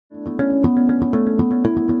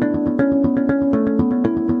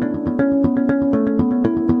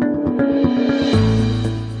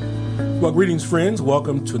Well, greetings, friends.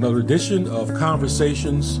 Welcome to another edition of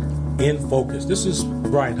Conversations in Focus. This is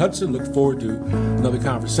Brian Hudson. Look forward to another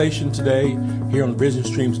conversation today here on the Vision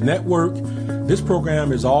Streams Network. This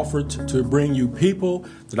program is offered to bring you people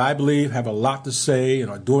that I believe have a lot to say and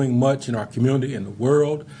are doing much in our community and the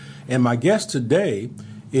world. And my guest today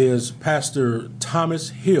is Pastor Thomas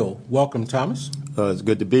Hill. Welcome, Thomas. It's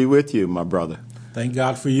good to be with you, my brother. Thank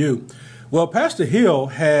God for you. Well, Pastor Hill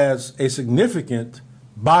has a significant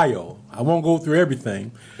bio. I won't go through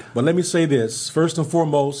everything, but let me say this. First and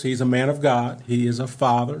foremost, he's a man of God. He is a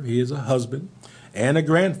father. He is a husband and a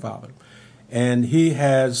grandfather. And he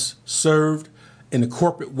has served in the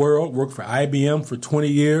corporate world, worked for IBM for 20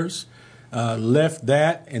 years, left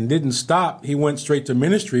that and didn't stop. He went straight to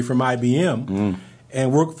ministry from IBM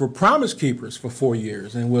and worked for Promise Keepers for 4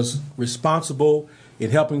 years and was responsible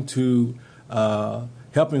in helping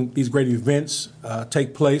these great events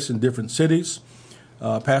take place in different cities.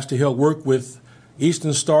 Pastor Hill worked with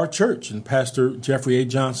Eastern Star Church, and Pastor Jeffrey A.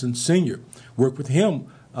 Johnson Sr. worked with him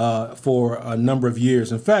for a number of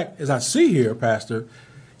years. In fact, as I see here, Pastor,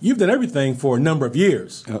 you've done everything for a number of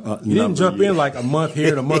years. You didn't jump in like a month here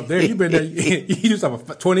and a month there. You've been there. You used to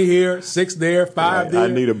have 20 here, 6 there, 5 there. I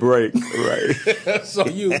need a break, right?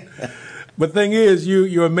 But the thing is,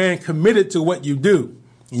 you're a man committed to what you do.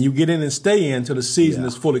 And you get in and stay in until the season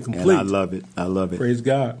is fully complete. And I love it. I love it. Praise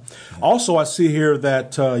God. Also, I see here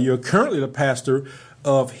that you're currently the pastor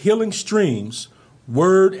of Healing Streams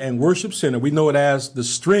Word and Worship Center. We know it as the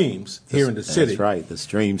Streams here in the city. That's right, the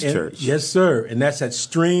Streams Church. Yes, sir. And that's at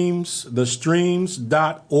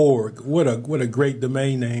thestreams.org. What a great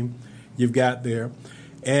domain name you've got there.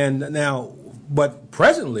 And now, but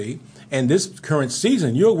presently, and this current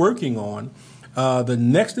season, you're working on the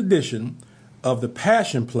next edition of the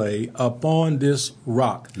Passion Play, Upon This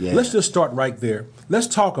Rock. Yeah. Let's just start right there. Let's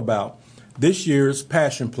talk about this year's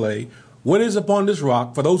Passion Play. What is Upon This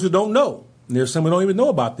Rock? For those who don't know, and there's some who don't even know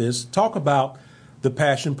about this, talk about the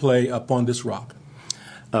Passion Play, Upon This Rock.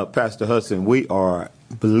 Pastor Hudson, we are,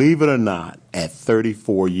 believe it or not, at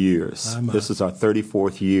 34 years. This is our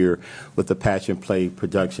 34th year with the Passion Play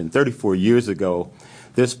production. 34 years ago,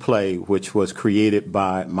 this play, which was created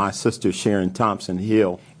by my sister Sharon Thompson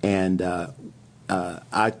Hill, and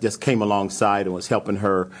I just came alongside and was helping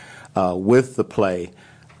her with the play.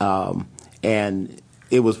 And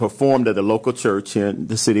it was performed at a local church in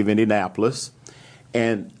the city of Indianapolis.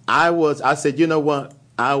 And I said, you know what?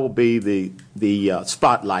 I will be the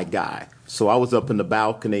spotlight guy. So I was up in the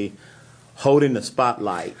balcony holding the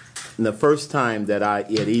spotlight. And the first time that I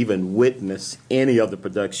had even witnessed any of the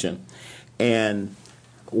production. And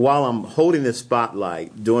while I'm holding the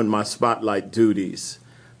spotlight, doing my spotlight duties,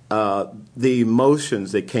 the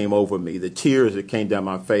emotions that came over me, the tears that came down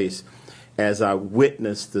my face as I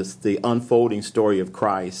witnessed the unfolding story of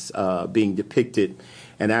Christ being depicted.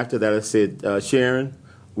 And after that, I said, Sharon,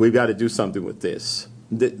 we've got to do something with this.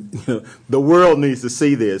 The world needs to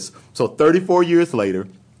see this. So 34 years later,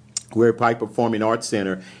 we're at Pike Performing Arts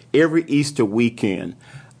Center. Every Easter weekend,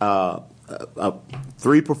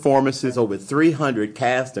 3 performances, over 300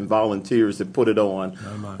 cast and volunteers that put it on,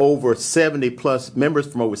 over 70-plus members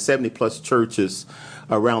from over 70-plus churches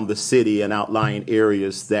around the city and outlying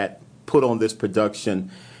areas that put on this production.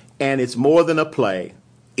 And it's more than a play.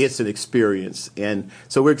 It's an experience. And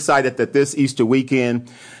so we're excited that this Easter weekend,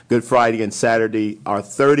 Good Friday and Saturday, our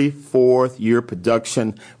 34th year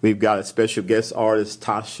production, we've got a special guest artist,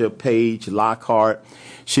 Tasha Page Lockhart.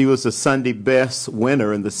 She was the Sunday Best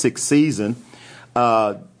winner in the 6th season.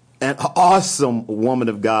 An awesome woman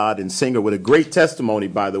of God and singer with a great testimony,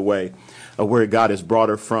 by the way, of where God has brought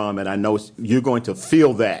her from. And I know you're going to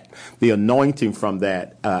feel that, the anointing from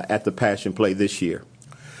that at the Passion Play this year.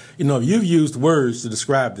 You know, you've used words to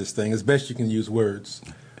describe this thing as best you can use words.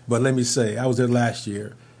 But let me say, I was there last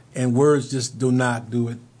year, and words just do not do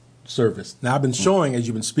it service. Now, I've been showing, as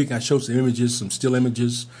you've been speaking, I showed some images, some still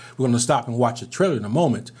images. We're going to stop and watch a trailer in a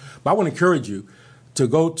moment. But I want to encourage you to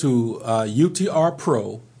go to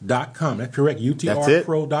utrpro.com. That's correct,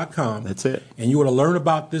 utrpro.com. That's it. And you want to learn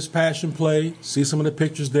about this Passion Play, see some of the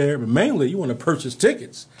pictures there. But mainly, you want to purchase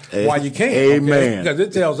tickets while you can. Amen. Okay? Because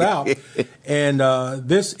it tells out. And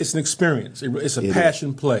it's an experience. It's a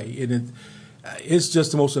passion play. And it's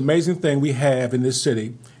just the most amazing thing we have in this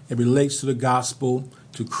city. It relates to the gospel,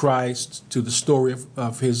 to Christ, to the story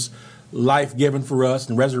of his life given for us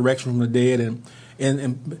and resurrection from the dead.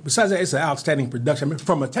 And besides that, it's an outstanding production. I mean,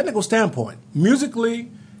 from a technical standpoint,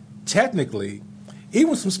 musically, technically,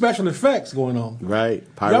 even some special effects going on. Right.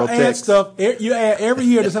 Y'all add stuff. You add every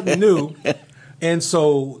year to something new. And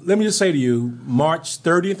so let me just say to you, March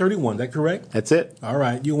 30 and 31, is that correct? That's it. All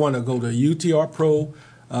right. You want to go to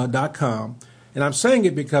utrpro.com. And I'm saying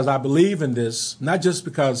it because I believe in this, not just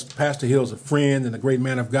because Pastor Hill is a friend and a great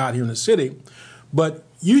man of God here in the city, but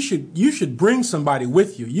you should bring somebody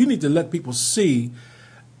with you. You need to let people see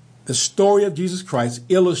the story of Jesus Christ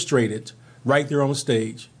illustrated right there on the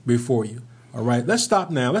stage before you. All right. Let's stop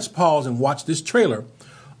now. Let's pause and watch this trailer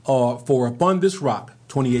for Upon This Rock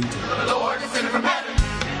 2018.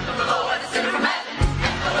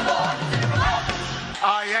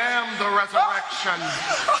 I am the resurrection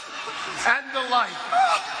and the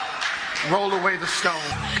life. Roll away the stone.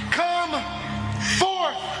 Come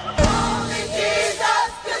forth. Only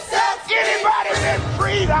Jesus can set me. Anybody been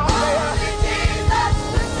freed out there? Only Jesus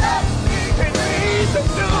can set me. And Jesus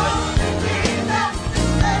do it. Only Jesus can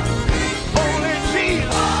set me. Only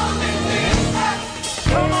Jesus. Only Jesus.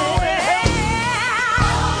 Come on and help.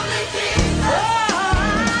 Only Jesus.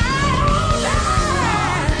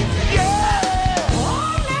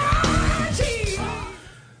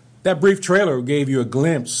 That brief trailer gave you a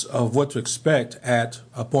glimpse of what to expect at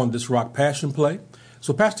Upon This Rock Passion Play.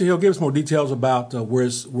 So, Pastor Hill, give us more details about where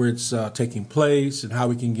it's taking place and how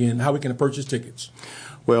we can purchase tickets.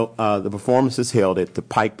 Well, the performance is held at the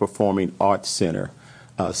Pike Performing Arts Center,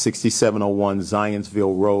 6701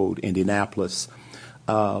 Zionsville Road, Indianapolis.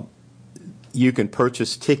 You can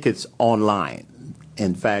purchase tickets online.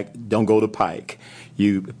 In fact, don't go to Pike.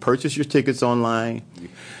 You purchase your tickets online,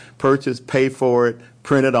 pay for it,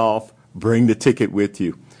 print it off, bring the ticket with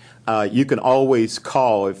you. You can always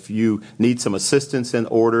call if you need some assistance in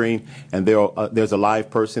ordering, and there's a live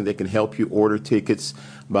person that can help you order tickets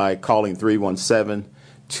by calling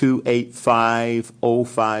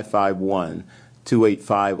 317-285-0551,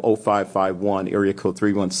 285-0551, area code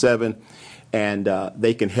 317, and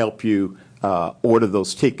they can help you order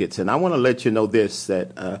those tickets. And I want to let you know this,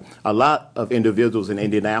 that a lot of individuals in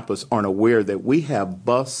Indianapolis aren't aware that we have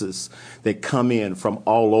buses that come in from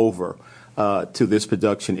all over to this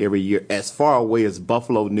production every year, as far away as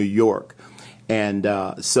Buffalo, New York. And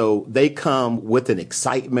so they come with an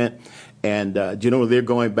excitement, and they're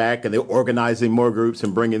going back and they're organizing more groups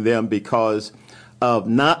and bringing them because of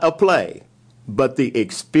not a play, but the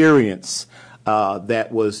experience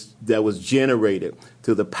that was generated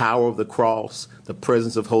through the power of the cross, the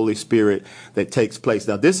presence of Holy Spirit that takes place.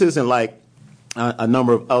 Now, this isn't like a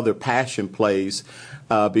number of other passion plays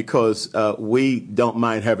because we don't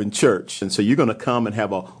mind having church. And so you're going to come and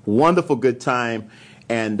have a wonderful good time.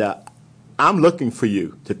 And I'm looking for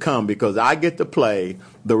you to come because I get to play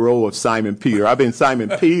the role of Simon Peter. I've been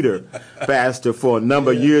Simon Peter, Pastor, for a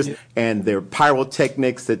number of years, and there are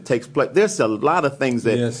pyrotechnics that takes place. There's a lot of things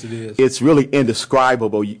that Yes, it is. It's really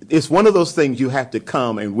indescribable. It's one of those things you have to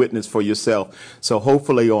come and witness for yourself. So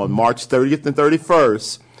hopefully on March 30th and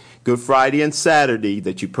 31st, Good Friday and Saturday,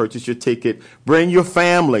 that you purchase your ticket, bring your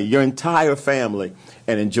family, your entire family,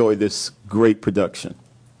 and enjoy this great production.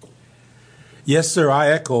 Yes, sir. I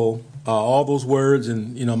echo all those words,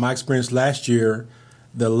 and my experience last year,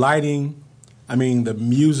 the lighting, the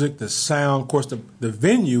music, the sound. Of course, the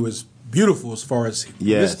venue is beautiful as far as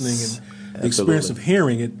listening and the experience of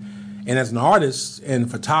hearing it. And as an artist and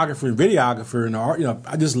photographer and videographer and art,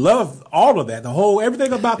 I just love all of that.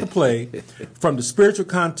 Everything about the play, from the spiritual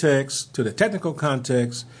context to the technical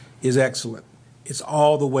context, is excellent. It's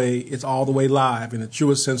all the way live in the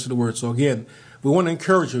truest sense of the word. So again, we want to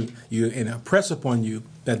encourage you and impress upon you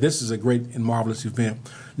that this is a great and marvelous event.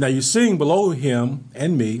 Now, you're seeing below him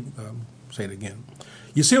and me, say it again,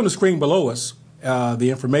 you see on the screen below us the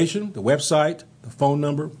information, the website, the phone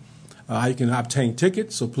number, how you can obtain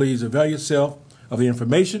tickets. So please avail yourself of the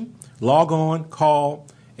information, log on, call,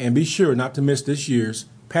 and be sure not to miss this year's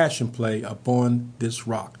Passion Play Upon This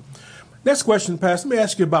Rock. Next question, Pastor, let me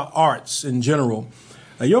ask you about arts in general.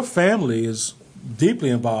 Your family is deeply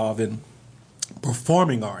involved in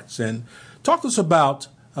performing arts, and talk to us about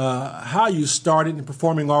how you started in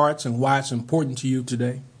performing arts and why it's important to you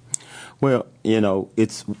today. Well,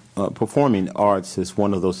 it's performing arts is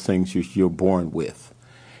one of those things you're born with.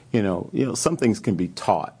 Some things can be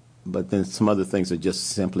taught, but then some other things are just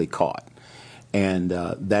simply caught, and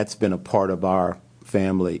that's been a part of our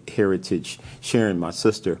family heritage. Sharon, my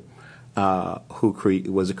sister, who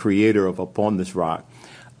was a creator of Upon This Rock,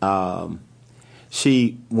 when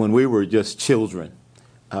we were just children,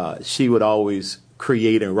 she would always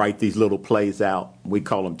create and write these little plays out. We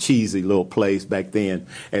call them cheesy little plays back then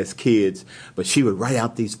as kids. But she would write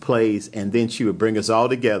out these plays, and then she would bring us all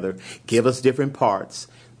together, give us different parts,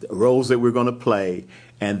 the roles that we're going to play,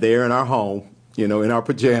 and there in our home, in our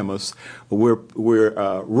pajamas. We're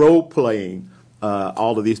role playing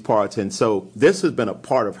all of these parts, and so this has been a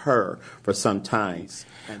part of her for some time.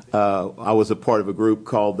 I was a part of a group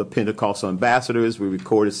called the Pentecostal Ambassadors. We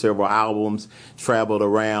recorded several albums, traveled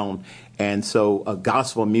around, and so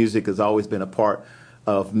gospel music has always been a part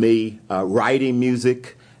of me. Writing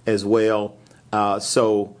music as well.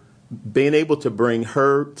 So being able to bring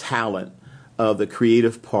her talent of the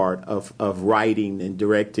creative part of writing and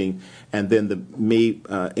directing, and then me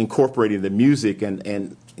incorporating the music,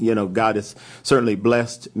 and God has certainly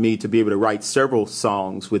blessed me to be able to write several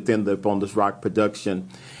songs within the Upon This Rock production,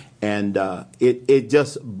 and it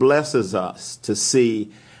just blesses us to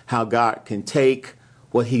see how God can take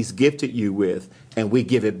what He's gifted you with, and we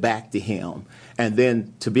give it back to Him, and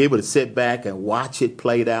then to be able to sit back and watch it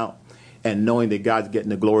played out, and knowing that God's getting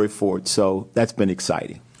the glory for it. So that's been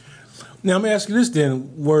exciting. Now, let me ask you this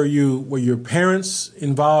then. Were your parents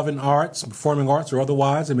involved in arts, performing arts or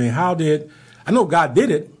otherwise? I mean, I know God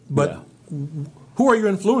did it, but who are your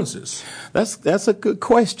influences? That's a good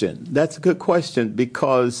question. That's a good question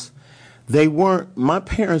because my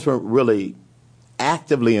parents weren't really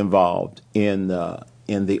actively involved in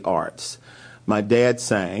the arts. My dad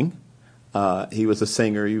sang. He was a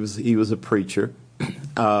singer. He was a preacher.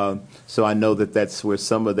 So I know that's where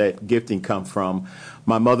some of that gifting come from.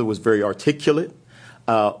 My mother was very articulate,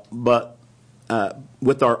 but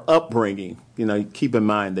with our upbringing, keep in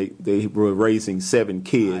mind they were raising 7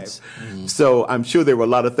 kids. So I'm sure there were a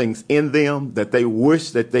lot of things in them that they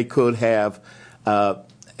wish that they could have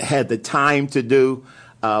had the time to do,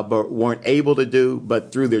 but weren't able to do.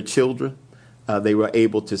 But through their children, they were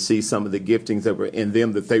able to see some of the giftings that were in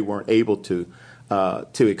them that they weren't able to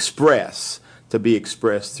express, to be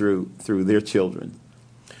expressed through their children.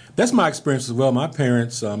 That's my experience as well. My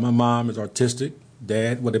parents, my mom is artistic,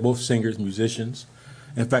 dad, they're both singers, musicians.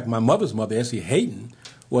 In fact, my mother's mother, Essie Hayden,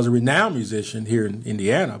 was a renowned musician here in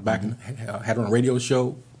Indiana. Had on a radio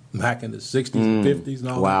show back in the 60s and 50s and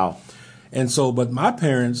all wow. that. And so, but my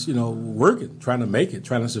parents, working, trying to make it,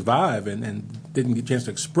 trying to survive, and didn't get a chance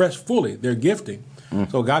to express fully their gifting.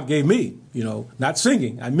 So God gave me, not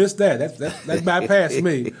singing. I missed that. That bypassed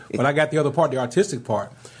me. But I got the other part, the artistic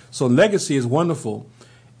part. So legacy is wonderful.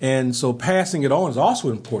 And so passing it on is also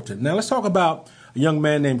important. Now let's talk about a young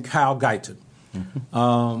man named Kyle Guyton,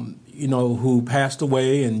 who passed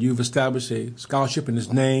away, and you've established a scholarship in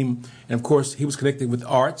his name. And, of course, he was connected with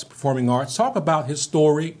arts, performing arts. Talk about his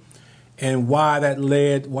story and why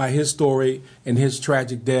his story and his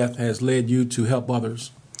tragic death has led you to help others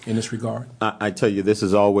in this regard. I tell you, this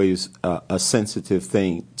is always a sensitive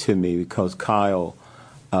thing to me because Kyle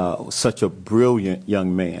was such a brilliant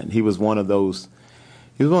young man. He was one of those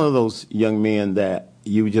young men that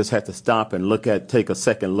you just have to stop and take a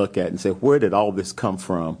second look at and say, where did all this come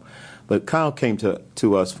from? But Kyle came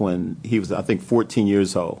to us when he was, I think, 14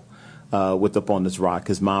 years old with Upon This Rock.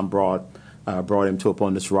 His mom brought him to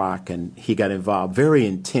Upon This Rock, and he got involved. Very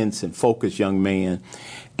intense and focused young man.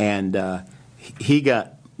 And he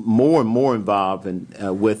got more and more involved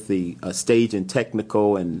with the stage and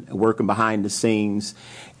technical and working behind the scenes,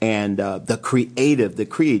 and the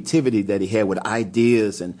creativity that he had with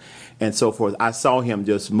ideas and so forth. I saw him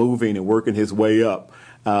just moving and working his way up.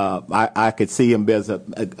 I could see him as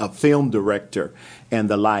a film director and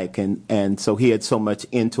the like, and so he had so much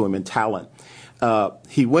into him and talent.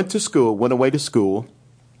 He went away to school.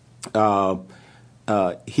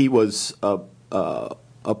 He was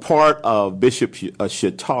a part of Bishop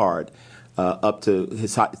Chittard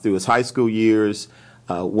through his high school years,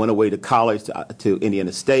 went away to college to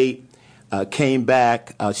Indiana State, came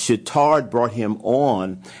back. Chittard brought him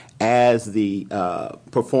on as the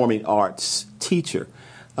performing arts teacher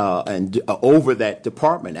and over that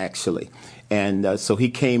department, actually. And so he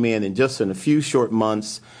came in just in a few short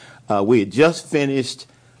months. We had just finished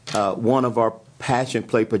one of our Passion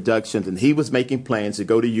Play productions, and he was making plans to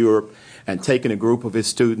go to Europe and taking a group of his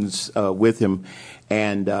students with him,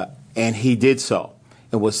 and he did so,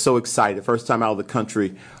 and was so excited. First time out of the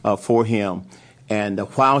country for him, and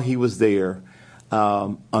while he was there,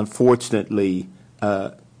 unfortunately,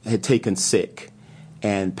 had taken sick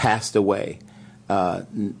and passed away,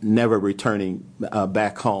 never returning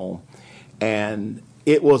back home, and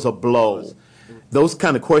it was a blow. Those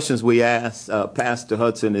kind of questions we ask Pastor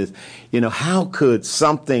Hudson is, how could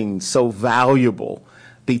something so valuable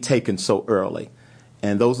be taken so early?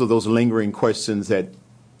 And those are those lingering questions that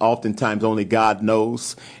oftentimes only God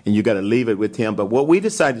knows, and you got to leave it with Him. But what we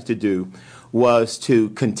decided to do was to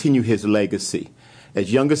continue his legacy,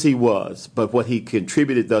 as young as he was, but what he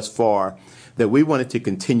contributed thus far, that we wanted to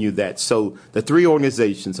continue that. So the 3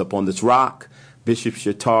 organizations, Upon This Rock, Bishop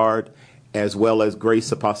Chittard, as well as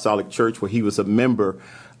Grace Apostolic Church, where he was a member,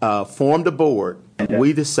 formed a board. And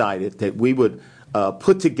we decided that we would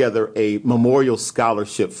put together a memorial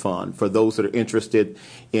scholarship fund for those that are interested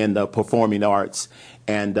in performing arts.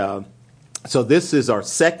 And so this is our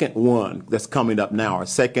second one that's coming up now, our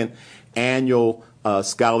second annual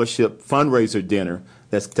scholarship fundraiser dinner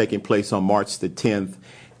that's taking place on March the 10th.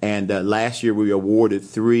 And last year we awarded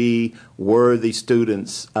 3 worthy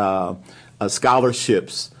students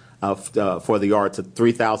scholarships for the arts of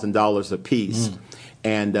 $3,000 apiece.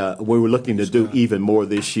 And we were looking to do even more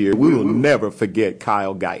this year. We will never forget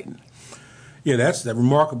Kyle Guyton. Yeah, that's that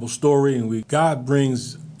remarkable story. And God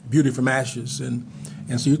brings beauty from ashes. And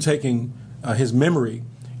so you're taking his memory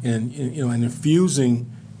and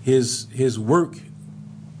infusing his work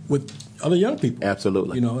with other young people.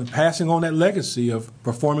 Absolutely. And passing on that legacy of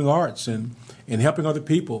performing arts and helping other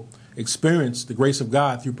people experience the grace of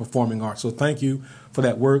God through performing arts. So thank you for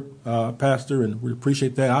that work, Pastor, and we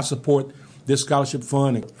appreciate that. I support this scholarship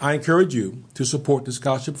fund, and I encourage you to support the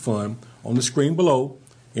scholarship fund. On the screen below,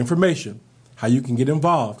 information how you can get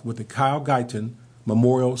involved with the Kyle Guyton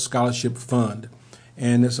Memorial Scholarship Fund.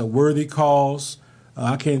 And it's a worthy cause.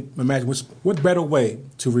 I can't imagine what better way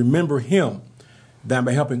to remember him than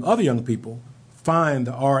by helping other young people find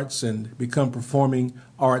the arts and become performing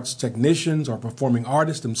arts technicians or performing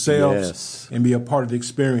artists themselves and be a part of the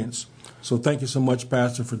experience. So thank you so much,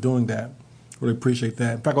 Pastor, for doing that. Really appreciate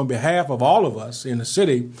that. In fact, on behalf of all of us in the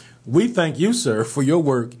city, we thank you, sir, for your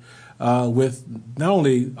work with not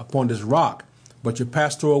only Upon This Rock, but your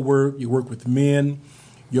pastoral work, your work with men,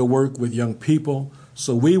 your work with young people.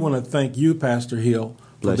 So we want to thank you, Pastor Hill,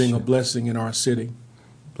 for being a blessing in our city.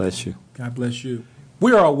 Bless you. God bless you.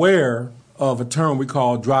 We are aware of a term we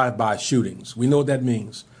call drive-by shootings. We know what that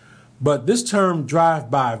means. But this term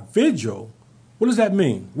drive-by vigil, what does that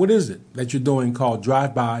mean? What is it that you're doing called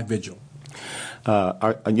drive-by vigil?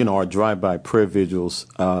 Our drive-by prayer vigils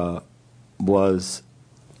was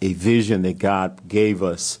a vision that God gave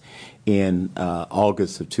us in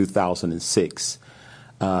August of 2006.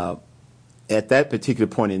 At that particular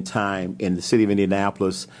point in time in the city of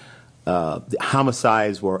Indianapolis, the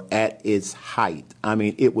homicides were at its height. I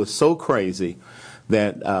mean, it was so crazy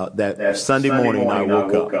that Sunday morning I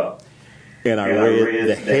woke up and I read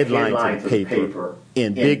the headlines of the paper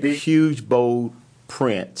in big, huge, bold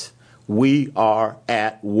print. "We are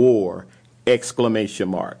at war!" !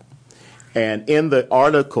 And in the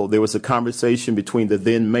article, there was a conversation between the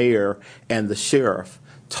then mayor and the sheriff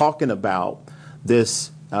talking about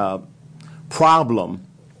this problem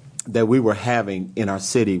that we were having in our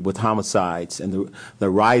city with homicides and the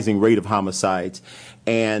rising rate of homicides.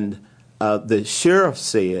 And the sheriff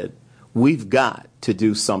said, "We've got to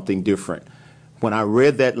do something different." When I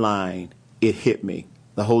read that line, it hit me.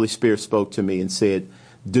 The Holy Spirit spoke to me and said,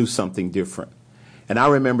 "Do something different." And I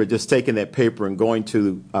remember just taking that paper and going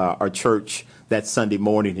to our church that Sunday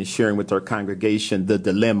morning and sharing with our congregation the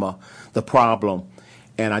dilemma, the problem.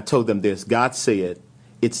 And I told them this: God said,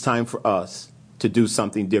 it's time for us to do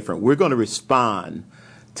something different. We're going to respond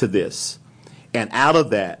to this. And out of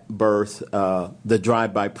that birthed the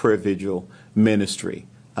Drive-By Prayer Vigil ministry.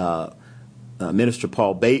 Minister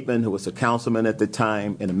Paul Bateman, who was a councilman at the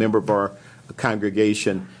time and a member of our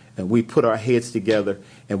congregation, and we put our heads together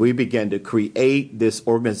and we began to create this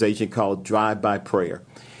organization called Drive-By Prayer.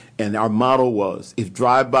 And our motto was, if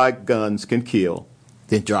drive-by guns can kill,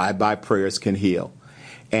 then drive-by prayers can heal.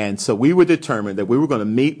 And so we were determined that we were going to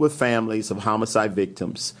meet with families of homicide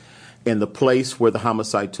victims in the place where the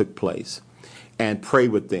homicide took place and pray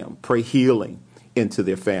with them, pray healing into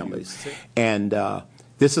their families. And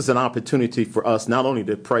this is an opportunity for us not only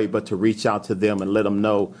to pray, but to reach out to them and let them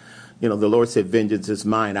know, the Lord said, vengeance is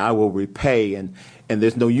mine, I will repay. And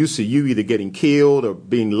there's no use of you either getting killed or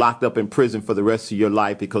being locked up in prison for the rest of your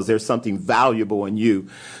life, because there's something valuable in you.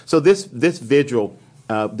 So this vigil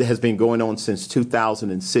has been going on since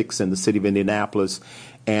 2006 in the city of Indianapolis.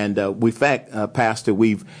 And in fact, Pastor,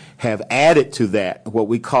 we have added to that what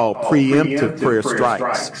we call preemptive prayer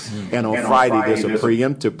strikes. And on Friday, there's a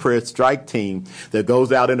preemptive prayer strike team that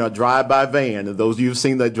goes out in a drive-by van. And those of you who've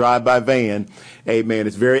seen that drive-by van, amen,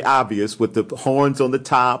 it's very obvious with the horns on the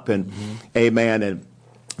top and amen. And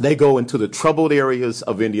they go into the troubled areas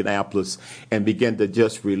of Indianapolis and begin to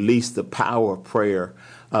just release the power of prayer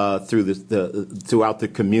throughout the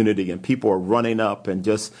community. And people are running up and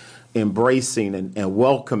just embracing and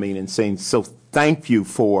welcoming and saying, so thank you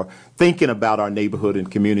for thinking about our neighborhood and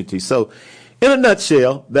community. So in a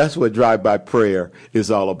nutshell, that's what Drive-By Prayer is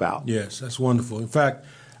all about. Yes, that's wonderful. In fact,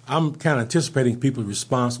 I'm kind of anticipating people's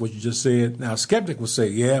response to what you just said. Now, a skeptic will say,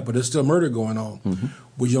 yeah, but there's still murder going on.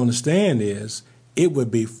 What you understand is it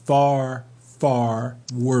would be far, far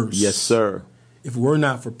worse. Yes, sir. If it were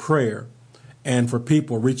not for prayer and for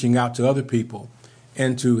people reaching out to other people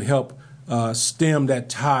and to help stem that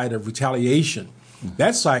tide of retaliation.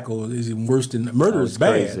 That cycle is even worse than murder is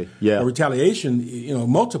bad. Crazy. Yeah. But retaliation,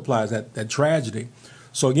 multiplies that tragedy.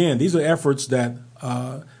 So again, these are efforts that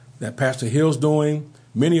that Pastor Hill's doing.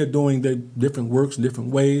 Many are doing their different works in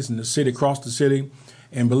different ways in the city, across the city.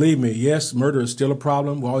 And believe me, yes, murder is still a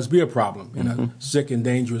problem. Will always be a problem in a sick and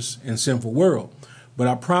dangerous and sinful world. But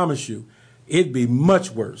I promise you, it'd be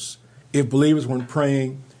much worse if believers weren't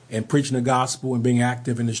praying and preaching the gospel and being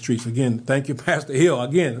active in the streets. Again, thank you, Pastor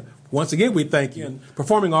Hill. Once again, we thank you.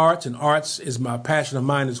 Performing arts and arts is my passion of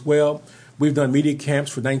mine as well. We've done media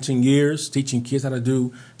camps for 19 years, teaching kids how to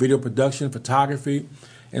do video production, photography.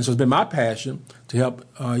 And so it's been my passion to help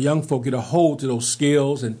young folk get a hold to those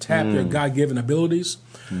skills and tap their God-given abilities.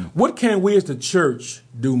 What can we as the church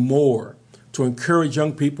do more to encourage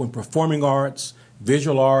young people in performing arts,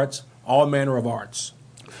 visual arts, all manner of arts?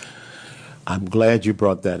 I'm glad you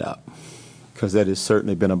brought that up, because that has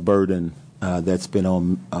certainly been a burden that's been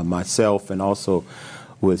on myself and also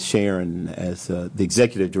with Sharon as the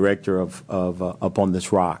executive director of Up on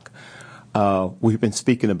This Rock. We've been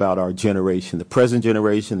speaking about our generation, the present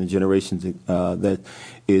generation, the generations that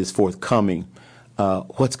is forthcoming.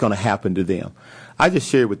 What's going to happen to them? I just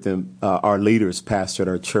shared with them, our leaders, pastor at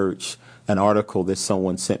our church, an article that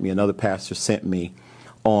someone sent me, another pastor sent me,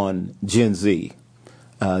 on Gen Z,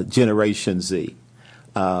 Generation Z.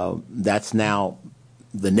 That's now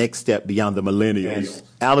the next step beyond the millennials. Yes.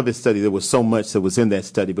 Out of his study, there was so much that was in that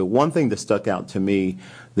study, but one thing that stuck out to me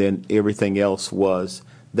than everything else was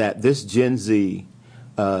that this Gen Z,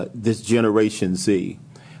 this Generation Z,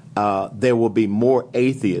 there will be more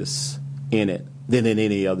atheists in it than in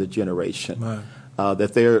any other generation. Right.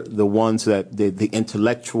 That they're the ones that, the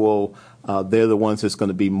intellectual, they're the ones that's going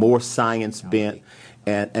to be more science bent.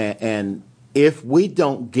 And if we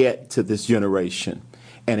don't get to this generation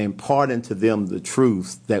and impart into them the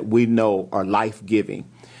truths that we know are life-giving,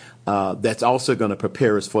 that's also going to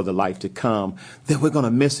prepare us for the life to come, then we're going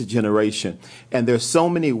to miss a generation. And there's so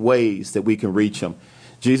many ways that we can reach them.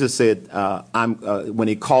 Jesus said, when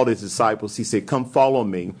he called his disciples, he said, "Come follow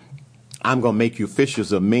me. I'm going to make you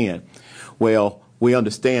fishers of men." Well, we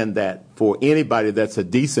understand that for anybody that's a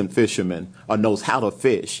decent fisherman or knows how to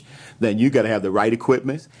fish, then you got to have the right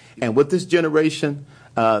equipment. And with this generation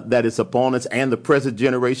that is upon us and the present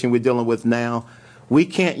generation we're dealing with now, we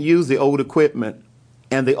can't use the old equipment,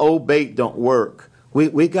 and the old bait don't work.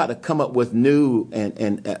 We got to come up with new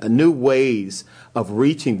new ways of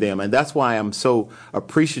reaching them, and that's why I'm so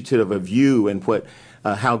appreciative of you and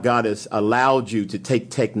how God has allowed you to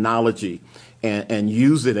take technology and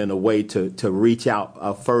use it in a way to reach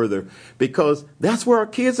out further, because that's where our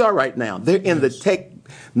kids are right now. They're in the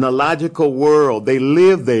technological world. They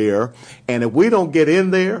live there, and if we don't get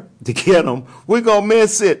in there to get them, we're going to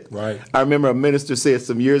miss it. Right. I remember a minister said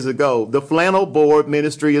some years ago, the flannel board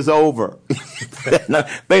ministry is over.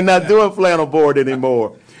 They're not doing flannel board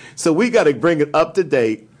anymore. So we got to bring it up to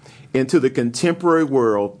date into the contemporary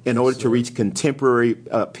world in order to reach contemporary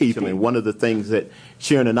people. And one of the things that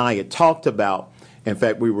Sharon and I had talked about, in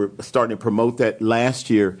fact, we were starting to promote that last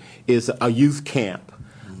year, is a youth camp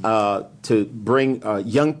to bring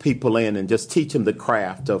young people in and just teach them the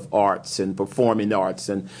craft of arts and performing arts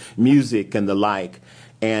and music and the like.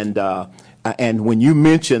 And when you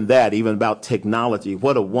mentioned that, even about technology,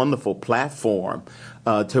 what a wonderful platform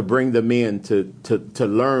to bring them in to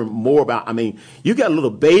learn more about. I mean, you got little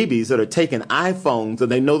babies that are taking iPhones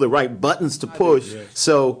and they know the right buttons to push. Yes.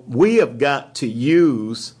 So we have got to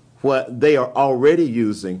use what they are already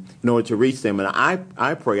using in order to reach them. And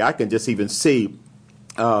I pray I can just even see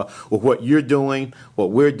with what you're doing, what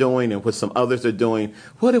we're doing, and what some others are doing.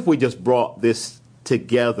 What if we just brought this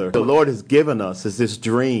together? The Lord has given us is this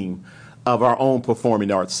dream of our own performing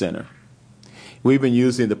arts center. We've been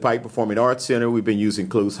using the Pike Performing Arts Center. We've been using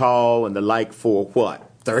Clues Hall and the like for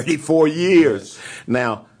what? 34 years. Yes.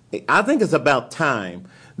 Now, I think it's about time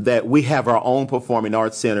that we have our own performing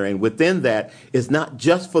arts center, and within that is not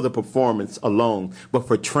just for the performance alone, but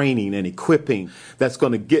for training and equipping that's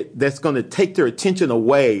going to take their attention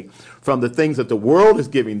away from the things that the world is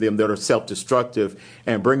giving them that are self-destructive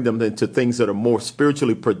and bring them into things that are more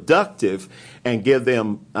spiritually productive and give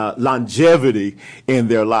them longevity in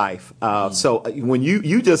their life. So when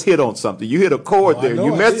you just hit on something, you hit a chord there,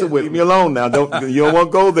 you messing with me alone now. You don't want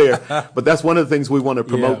to go there. But that's one of the things we want to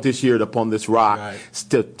promote this year at Upon This Rock, right.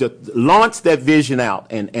 to launch that vision out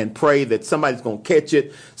and pray that somebody's going to catch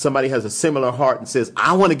it. Somebody has a similar heart and says,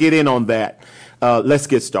 I want to get in on that. Let's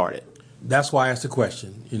get started. That's why I asked the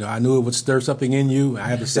question. I knew it would stir something in you. I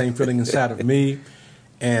had the same feeling inside of me.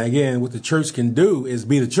 And again, what the church can do is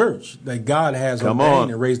be the church that God has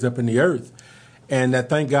ordained and raised up in the earth. And that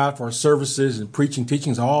thank God for our services and preaching,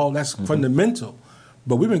 teachings, all that's fundamental.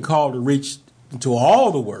 But we've been called to reach into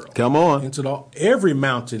all the world. Come on. Into every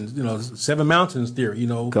mountain, 7 mountains theory,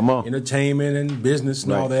 Come on. entertainment and business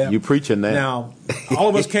and all that. You preaching that. Now, all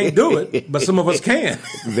of us can't do it, but some of us can.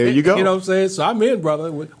 There you go. You know what I'm saying? So I'm in,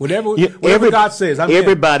 brother. Whatever God says, I'm in.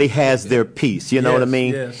 Everybody has their piece. You know what I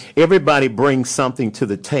mean? Yes. Everybody brings something to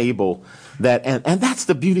the table and that's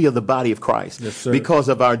the beauty of the body of Christ. Yes, sir. Because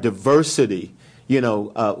of our diversity.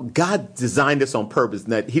 God designed us on purpose.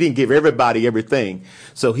 That He didn't give everybody everything,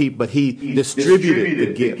 but He distributed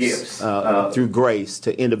the gifts through grace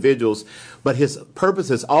to individuals. But His purpose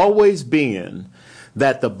has always been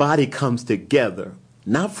that the body comes together,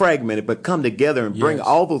 not fragmented, but come together and bring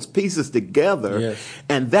all those pieces together. Yes.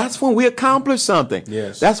 And that's when we accomplish something.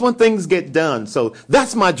 Yes. That's when things get done. So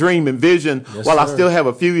that's my dream and vision while I still have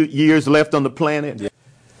a few years left on the planet. Yeah.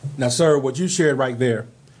 Now, sir, what you shared right there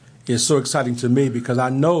is so exciting to me because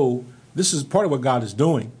I know this is part of what God is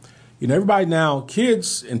doing. Everybody now,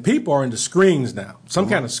 kids and people are into screens now, some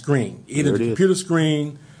kind of screen, either the computer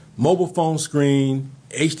screen, mobile phone screen,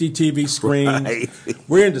 HDTV screen. Right.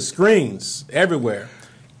 We're into screens everywhere.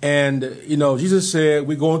 And, Jesus said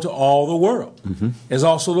we go into all the world. There's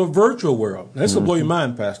also the virtual world. Now, this will blow your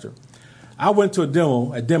mind, Pastor. I went to a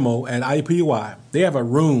demo at IUPUI. They have a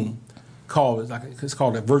room called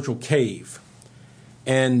a virtual cave.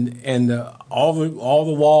 And all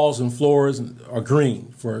the walls and floors are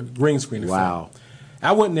green for a green screen. Wow.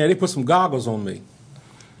 I went in there, they put some goggles on me.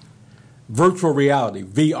 Virtual reality,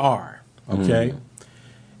 VR, okay?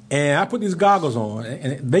 And I put these goggles on,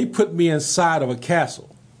 and they put me inside of a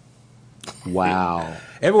castle. Wow.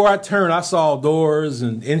 Everywhere I turned, I saw doors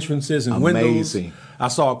and entrances and Amazing. windows. I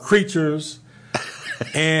saw creatures.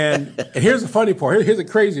 and here's the funny part. Here's the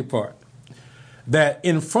crazy part. That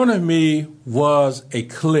in front of me was a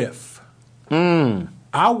cliff.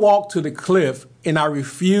 I walked to the cliff, and I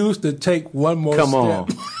refused to take one more step. Come on.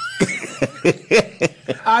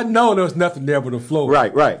 I know there was nothing there but a floor.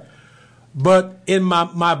 Right. But in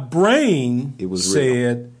my brain It was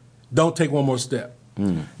said, don't take one more step.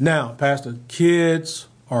 Now, Pastor, kids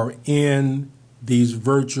are in these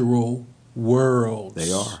virtual worlds.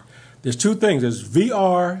 They are. There's two things. There's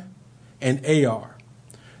VR and AR.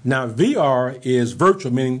 Now, VR is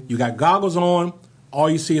virtual, meaning you got goggles on, all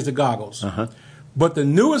you see is the goggles. But the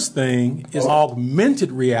newest thing is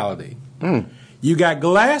augmented reality. You got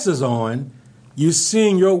glasses on, you're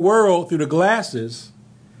seeing your world through the glasses,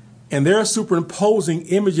 and they're superimposing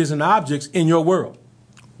images and objects in your world.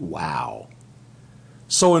 Wow.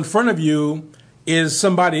 So in front of you is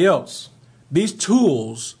somebody else. These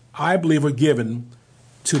tools, I believe, are given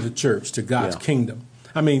to the church, to God's kingdom.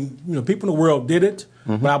 I mean, people in the world did it,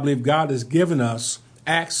 but I believe God has given us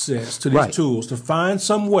access to these tools to find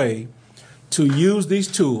some way to use these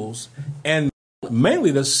tools and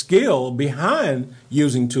mainly the skill behind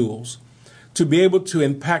using tools to be able to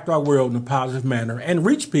impact our world in a positive manner and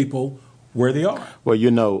reach people where they are.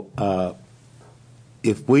 Well,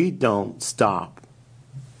 if we don't stop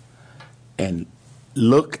and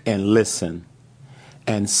look and listen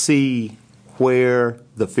and see where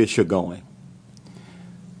the fish are going,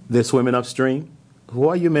 they're swimming upstream. Who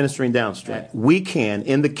are you ministering downstream? We can,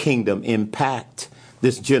 in the kingdom, impact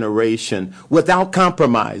this generation without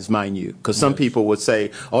compromise, mind you, because some people would say,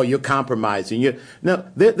 oh, you're compromising. No,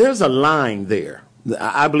 there's a line there.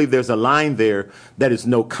 I believe there's a line there that is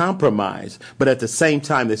no compromise, but at the same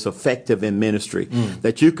time, it's effective in ministry,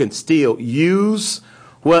 that you can still use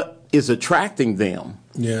what is attracting them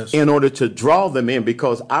in order to draw them in,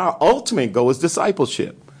 because our ultimate goal is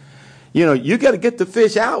discipleship. You got to get the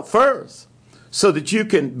fish out first, so that you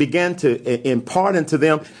can begin to impart into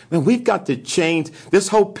them. Man, we've got to change this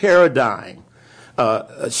whole paradigm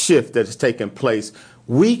shift that has taken place.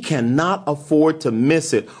 We cannot afford to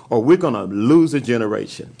miss it, or we're going to lose a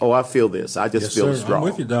generation. Oh, I feel this. I just feel strong. I'm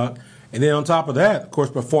with you, Doc. And then on top of that, of course,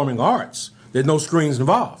 performing arts. There's no screens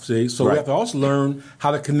involved, see? So we have to also learn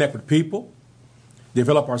how to connect with people,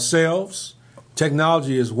 develop ourselves.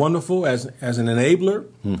 Technology is wonderful as an enabler,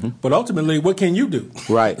 but ultimately, what can you do?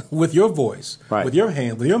 With your voice, with your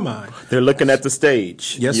hand, with your mind. They're looking at the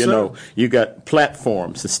stage. Yes, sir. You got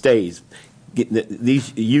platforms, the stage.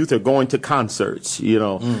 These youth are going to concerts.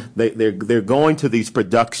 They're going to these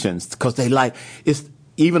productions because they like it's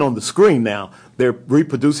even on the screen now. They're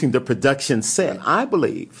reproducing the production set. I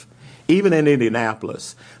believe, even in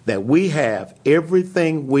Indianapolis, that we have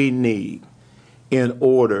everything we need in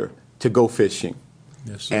order to go fishing.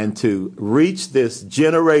 Yes, sir. and to reach this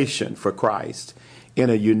generation for Christ in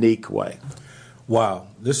a unique way. Wow,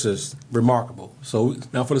 this is remarkable. So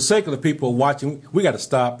now, for the sake of the people watching, we got to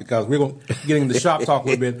stop because we're going to get into shop talk a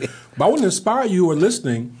little bit. But I want to inspire you who are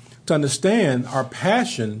listening to understand our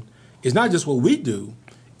passion is not just what we do;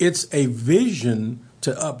 it's a vision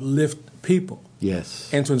to uplift people. Yes.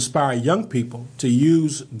 And to inspire young people to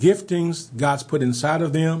use giftings God's put inside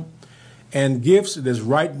of them, and gifts. There's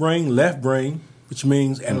right brain, left brain, which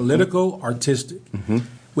means analytical, artistic.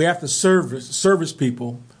 We have to service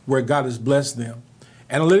people where God has blessed them.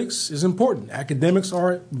 Analytics is important. Academics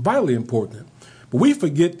are vitally important. But we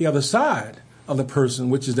forget the other side of the person,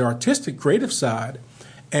 which is their artistic, creative side.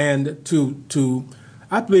 And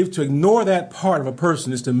I believe to ignore that part of a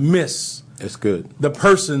person is to miss It's good. the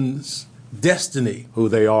person's destiny. Who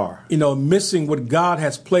they are. You know, missing what God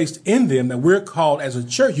has placed in them that we're called as a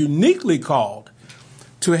church, uniquely called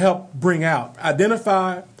to help bring out,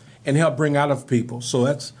 identify, and help bring out of people. So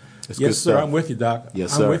that's good yes, sir. stuff. I'm with you, Doc.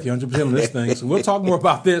 Yes, I'm sir. with you 100% on this thing. So we'll talk more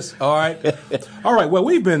about this. All right. All right. Well,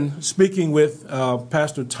 we've been speaking with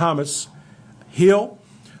Pastor Thomas Hill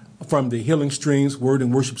from the Healing Streams Word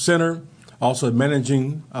and Worship Center, also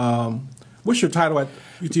managing. What's your title at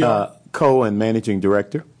UTR? Co and managing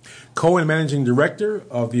director. Co and managing director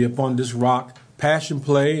of the Upon This Rock Passion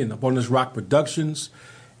Play and Upon This Rock Productions.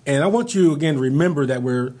 And I want you again to remember that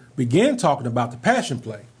we began talking about the Passion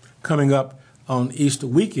Play coming up on Easter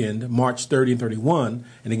weekend, March 30 and 31.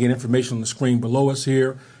 And again, information on the screen below us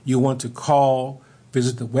here. You want to call,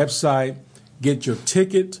 visit the website, get your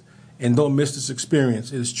ticket, and don't miss this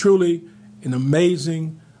experience. It is truly an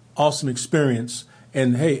amazing, awesome experience.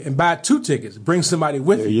 And hey, and buy 2 tickets. Bring somebody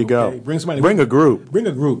with you. There you go. Okay? Bring somebody. Bring with a group. You. Bring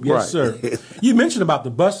a group. Yes, Right. sir. You mentioned about the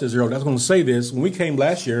buses earlier. I was going to say this. When we came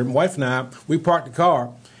last year, my wife and I, we parked the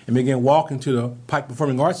car and began walking to the Pike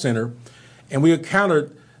Performing Arts Center, and we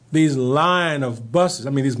encountered these line of buses. I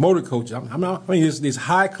mean, these motor coaches. These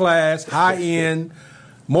high class, high end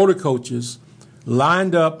motor coaches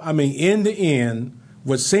lined up. I mean, end to end,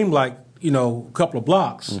 what seemed like a couple of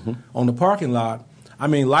blocks on the parking lot. I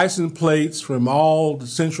mean, license plates from all the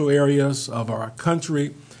central areas of our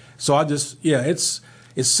country. So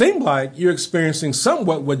it seemed like you're experiencing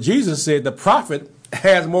somewhat what Jesus said. The prophet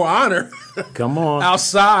has more honor Come on.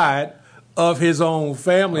 outside of his own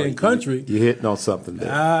family and country. You're hitting on something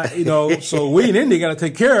there. So we in India got to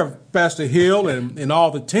take care of Pastor Hill and all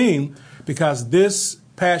the team because this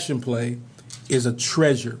Passion Play is a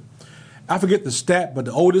treasure. I forget the stat, but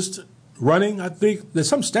the oldest running, I think there's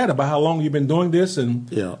some stat about how long you've been doing this and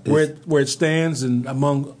where it stands and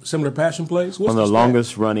among similar Passion Plays. What's One of the stat?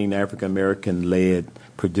 longest running African American led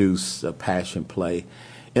produced Passion Play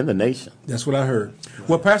in the nation. That's what I heard.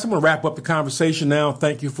 Well, Pastor, I'm going to wrap up the conversation now.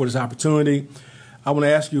 Thank you for this opportunity. I want to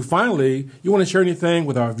ask you, finally, you want to share anything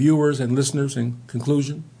with our viewers and listeners in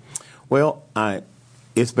conclusion? Well,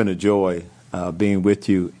 it's been a joy being with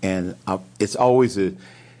you, and it's always a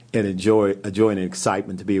joy and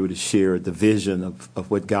excitement to be able to share the vision of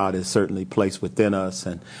what God has certainly placed within us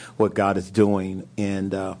and what God is doing.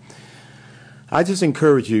 And I just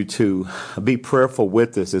encourage you to be prayerful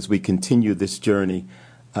with us as we continue this journey.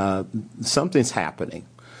 Something's happening,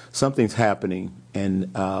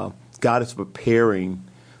 and God is preparing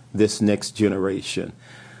this next generation.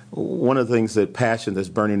 One of the things that passion that's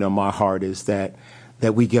burning on my heart is that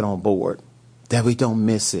we get on board, that we don't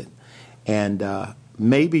miss it. And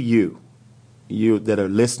maybe you that are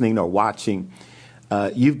listening or watching,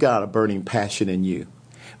 you've got a burning passion in you.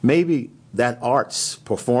 Maybe that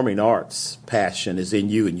performing arts passion is in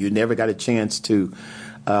you, and you never got a chance to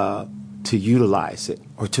utilize it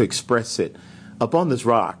or to express it. Upon This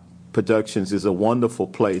Rock Productions is a wonderful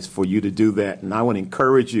place for you to do that, and I want to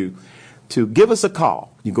encourage you to give us a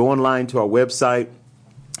call. You go online to our website,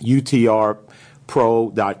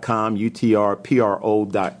 utrpro.com,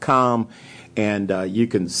 utrpro.com, and you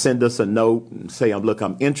can send us a note and say, look,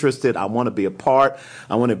 I'm interested. I want to be a part.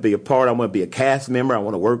 I want to be a cast member. I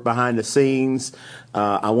want to work behind the scenes.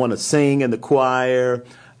 I want to sing in the choir.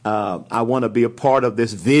 I want to be a part of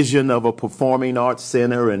this vision of a performing arts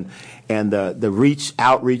center and the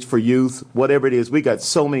outreach for youth, whatever it is. We got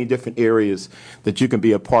so many different areas that you can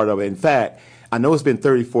be a part of. In fact, I know it's been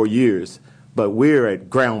 34 years, but we're at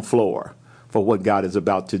ground floor for what God is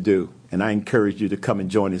about to do. And I encourage you to come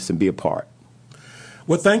and join us and be a part.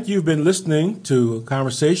 Well, thank you. You've been listening to a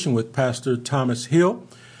conversation with Pastor Thomas Hill.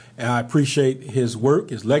 And I appreciate his work,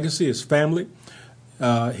 his legacy, his family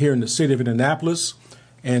here in the city of Indianapolis.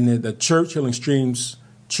 And the church, Healing Streams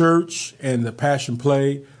Church, and the Passion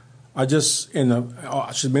Play are just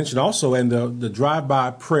I should mention also, and the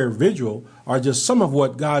drive-by prayer vigil are just some of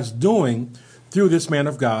what God's doing through this man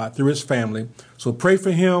of God, through his family. So pray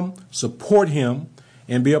for him, support him,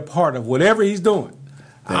 and be a part of whatever he's doing.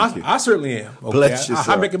 I certainly am. Okay? Bless you,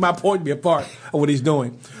 sir. I'm making my point to be a part of what he's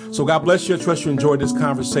doing. So God bless you. I trust you enjoyed this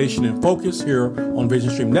conversation and focus here on Vision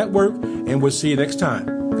Stream Network, and we'll see you next time.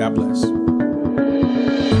 God bless.